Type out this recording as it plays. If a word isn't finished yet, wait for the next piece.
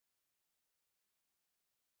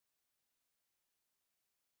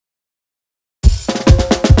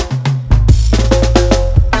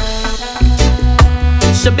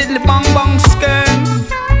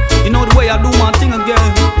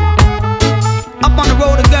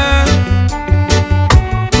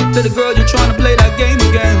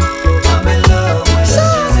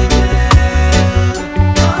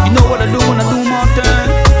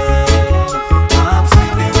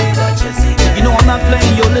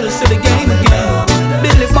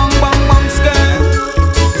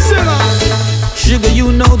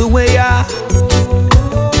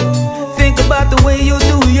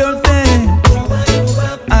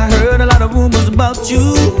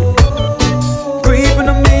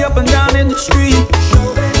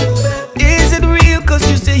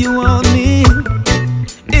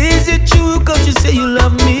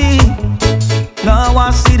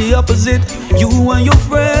it. You and your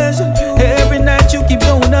friends, every night you keep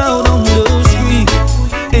going out on the street.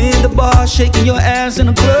 In the bar, shaking your ass in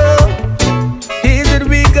the club. Is it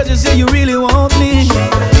because you say you really want me?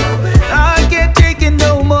 I can't take it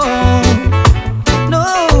no more. No,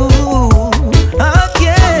 I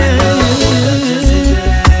can't.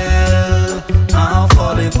 I'm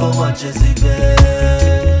falling for a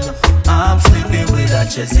Jezzibell. I'm sleeping with a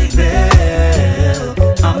Jezzibell.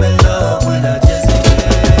 I'm in love with a Jezzibell.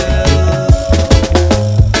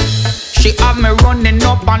 She have me running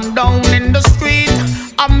up and down in the street.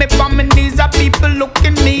 Have me on my knees, a people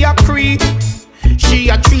looking me a creep. She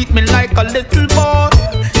a treat me like a little boy.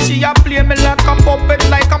 She a play me like a puppet,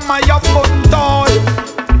 like a Maya fun toy.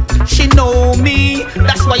 She know me,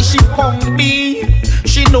 that's why she punk me.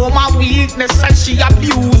 She know my weakness and she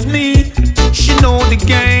abuse me. She know the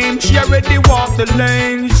game, she already walk the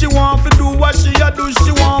lane. She want to do what she a do,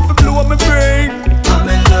 she want to blow my brain. I'm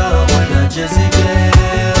in love with a Jezzibell.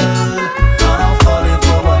 I'm falling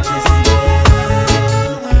for a Jezzibell.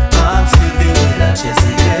 I'm sleeping with a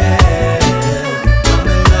Jezzibell. I'm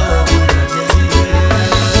in love with a Jezzibell.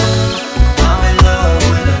 I'm in love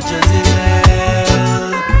with a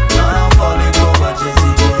Jezzibell. I'm falling for a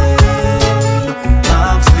Jezzibell.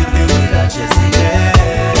 I'm sleeping with a Jezzibell.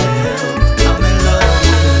 I'm in love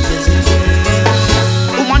with a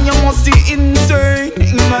Jezzibell. Woman, you must be insane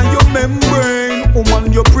in your membrane. Woman,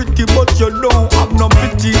 you're pretty but you don't have no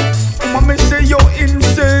pity. Woman, me say you're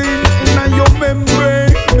insane in your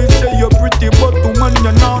membrane. Me say you're pretty but woman,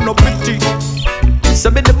 you know no pity. So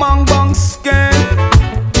be the bang bang scan.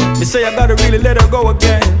 Me say I gotta really let her go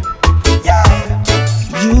again. Yeah.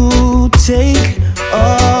 You take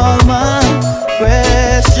all my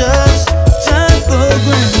precious time for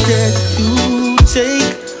granted. You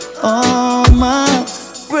take all my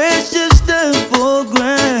precious time for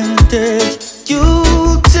granted.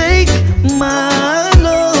 You take my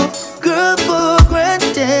love, girl, for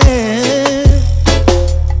granted.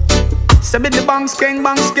 So be the bang scan,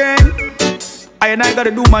 bang scan. I and I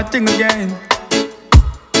gotta do my thing again.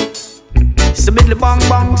 So be the bang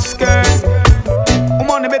bang scan.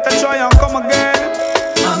 Woman, you better try and come again.